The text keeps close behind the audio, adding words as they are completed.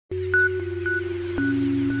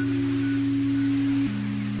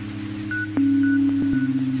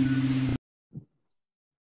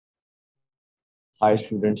Hi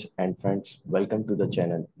students and friends, welcome to the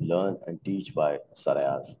channel Learn and Teach by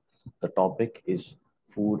Ayaz. The topic is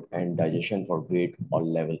food and digestion for grade or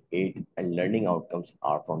level 8 and learning outcomes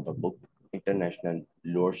are from the book International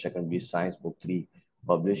Lower Secondary Science Book 3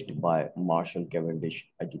 published by Marshall Cavendish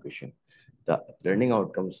Education. The learning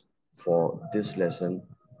outcomes for this lesson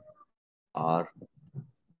are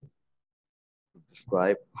to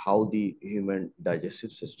describe how the human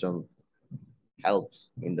digestive system helps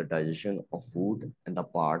in the digestion of food and the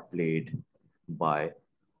part played by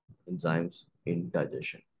enzymes in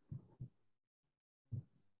digestion.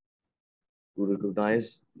 To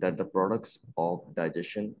recognize that the products of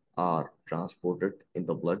digestion are transported in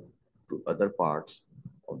the blood to other parts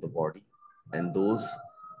of the body, and those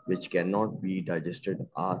which cannot be digested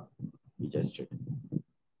are digested.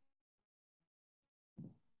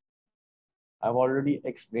 I've already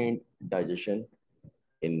explained digestion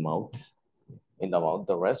in mouth. In the mouth,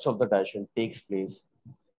 the rest of the digestion takes place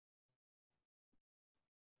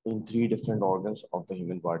in three different organs of the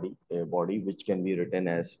human body which can be written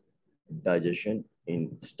as digestion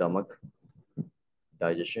in stomach,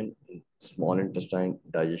 digestion in small intestine,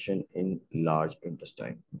 digestion in large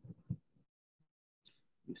intestine.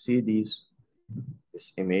 You see this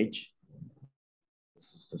image.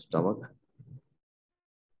 This is the stomach.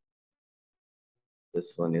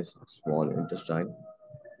 This one is small intestine,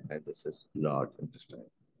 and this is large intestine.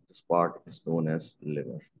 This part is known as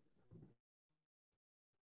liver.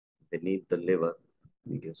 Beneath the liver,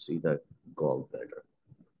 we can see the gallbladder.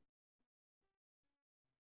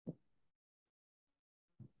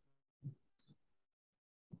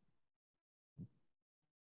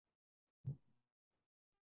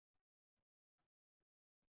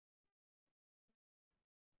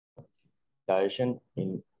 Digestion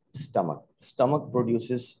in stomach. Stomach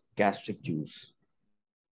produces gastric juice.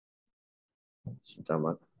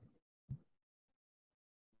 Stomach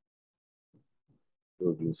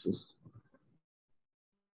produces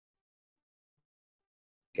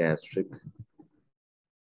gastric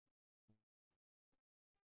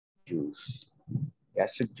juice.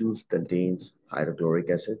 Gastric juice contains hydrochloric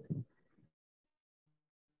acid.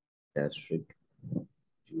 Gastric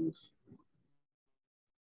juice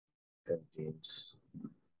contains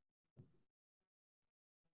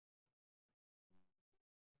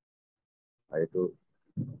hydrochloric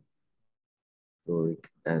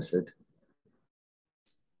acid,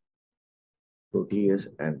 protease,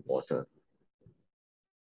 and water.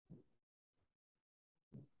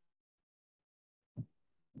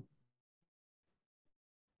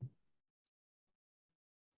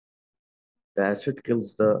 The acid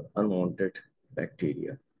kills the unwanted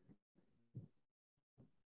bacteria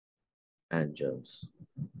and germs.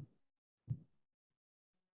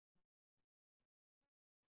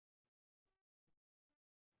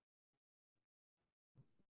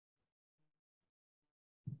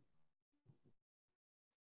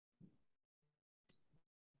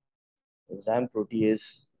 Enzyme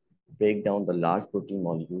protease break down the large protein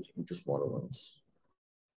molecules into smaller ones.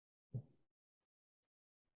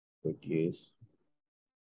 Protease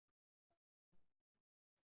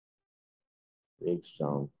breaks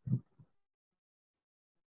down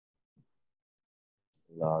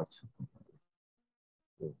large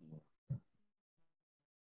protein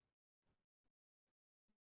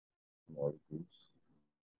molecules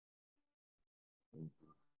into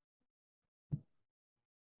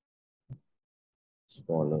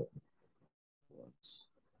smaller ones.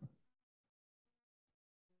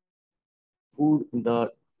 Food in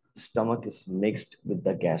the stomach is mixed with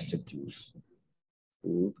the gastric juice.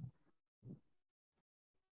 Food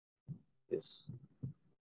is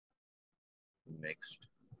mixed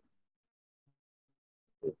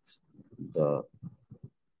with the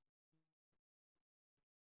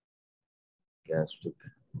gastric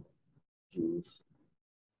juice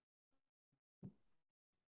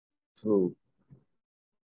through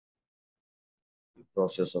the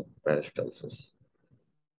process of peristalsis.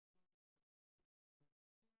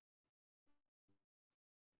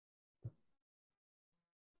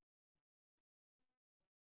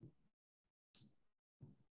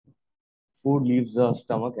 Food leaves the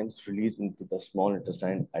stomach and is released into the small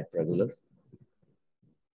intestine at regular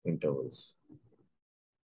intervals.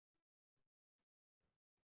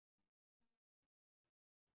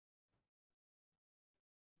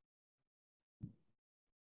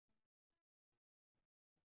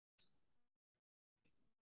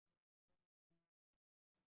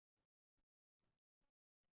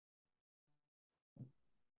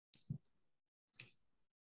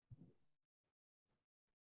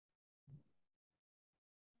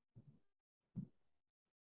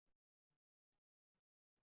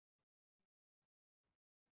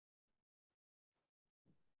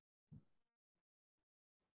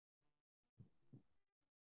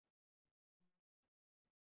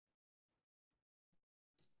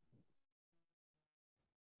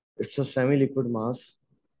 It's a semi-liquid mass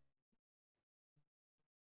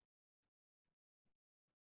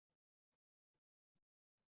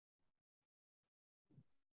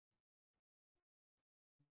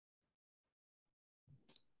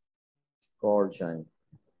called chyme.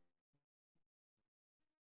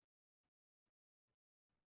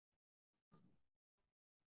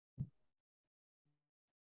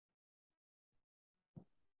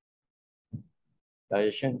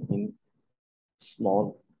 Digestion in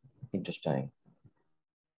small intestine.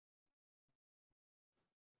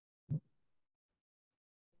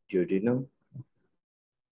 Duodenum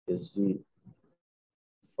is the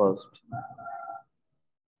first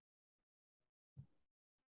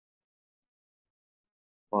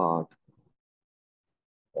part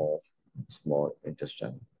of small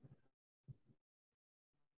intestine.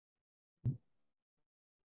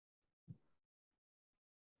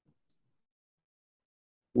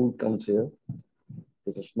 Food comes here.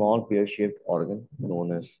 It's a small pear-shaped organ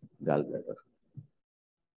known as gallbladder.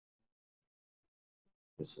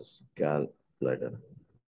 This is gallbladder.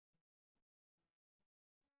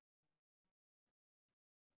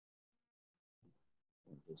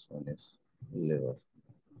 This one is liver.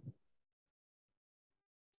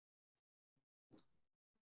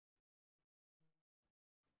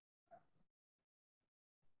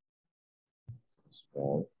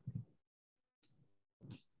 Small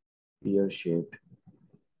pear-shaped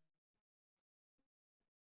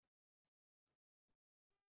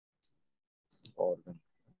organ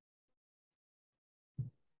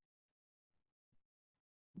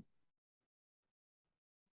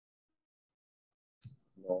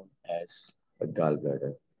known as a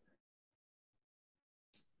gallbladder.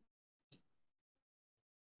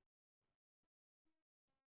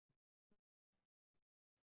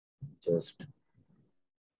 Just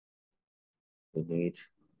beneath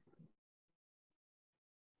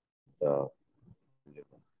the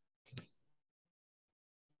liver.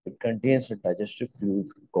 It contains a digestive fluid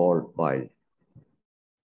called bile.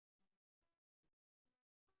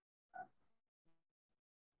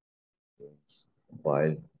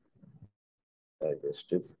 Bile,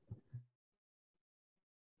 digestive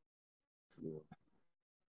fluid.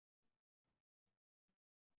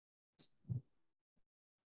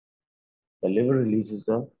 The liver releases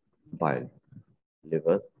the bile.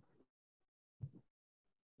 Liver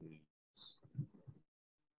releases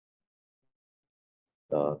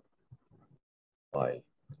the bile.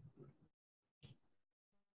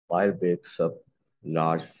 Bile breaks up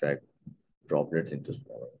large fat droplets into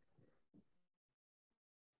smaller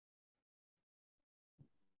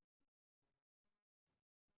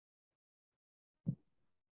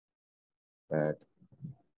fat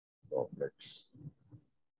droplets.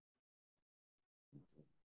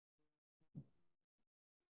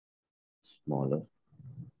 Smaller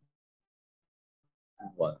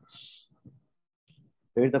ones.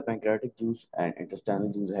 Here, the pancreatic juice and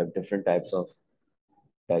intestinal juice have different types of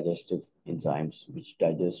digestive enzymes which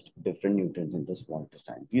digest different nutrients in the small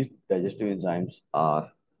intestine. These digestive enzymes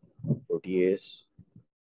are protease,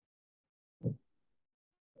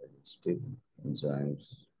 digestive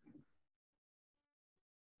enzymes,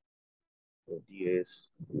 protease,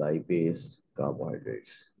 lipase,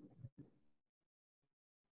 carbohydrates.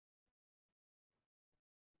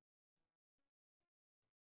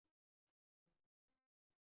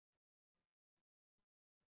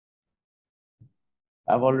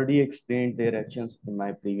 I've already explained their actions in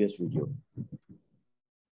my previous video.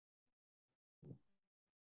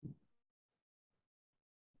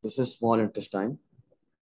 This is small intestine.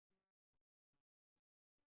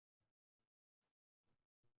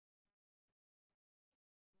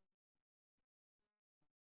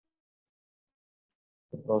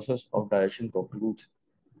 The process of digestion concludes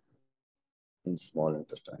in small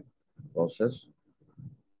intestine. Process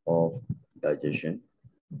of digestion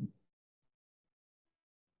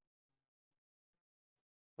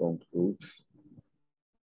concludes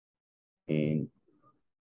in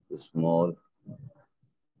the small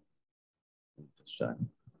intestine.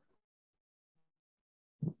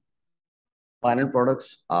 Final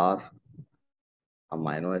products are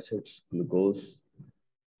amino acids, glucose,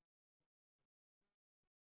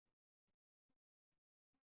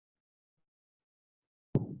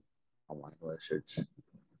 amino acids,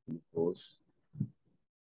 glucose,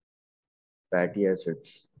 fatty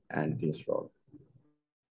acids, and cholesterol.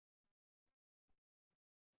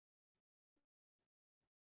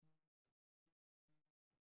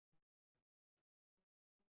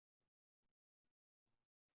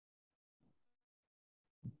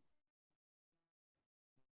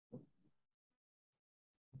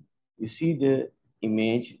 You see the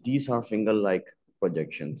image, these are finger-like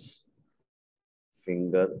projections.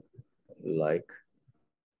 Finger like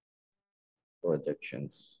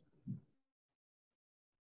projections,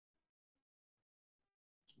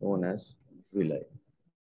 known as villi.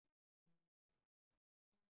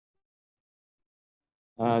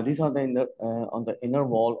 These are on the inner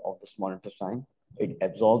wall of the small intestine. It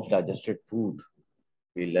absorbs digested food.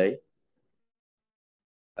 Villi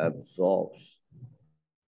absorbs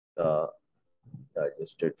the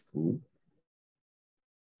digested food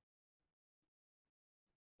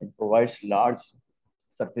and provides large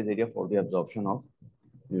surface area for the absorption of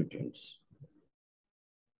nutrients.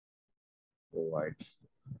 Provides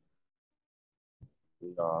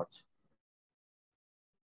large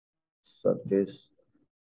surface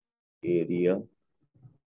area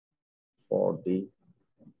for the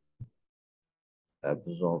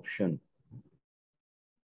absorption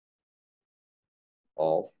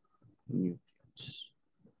of nutrients.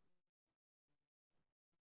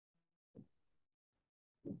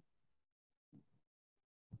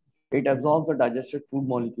 It absorbs the digested food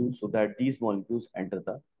molecules so that these molecules enter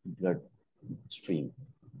the blood stream.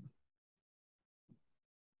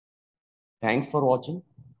 Thanks for watching.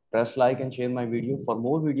 Press like and share my video. For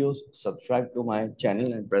more videos, subscribe to my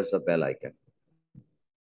channel and press the bell icon.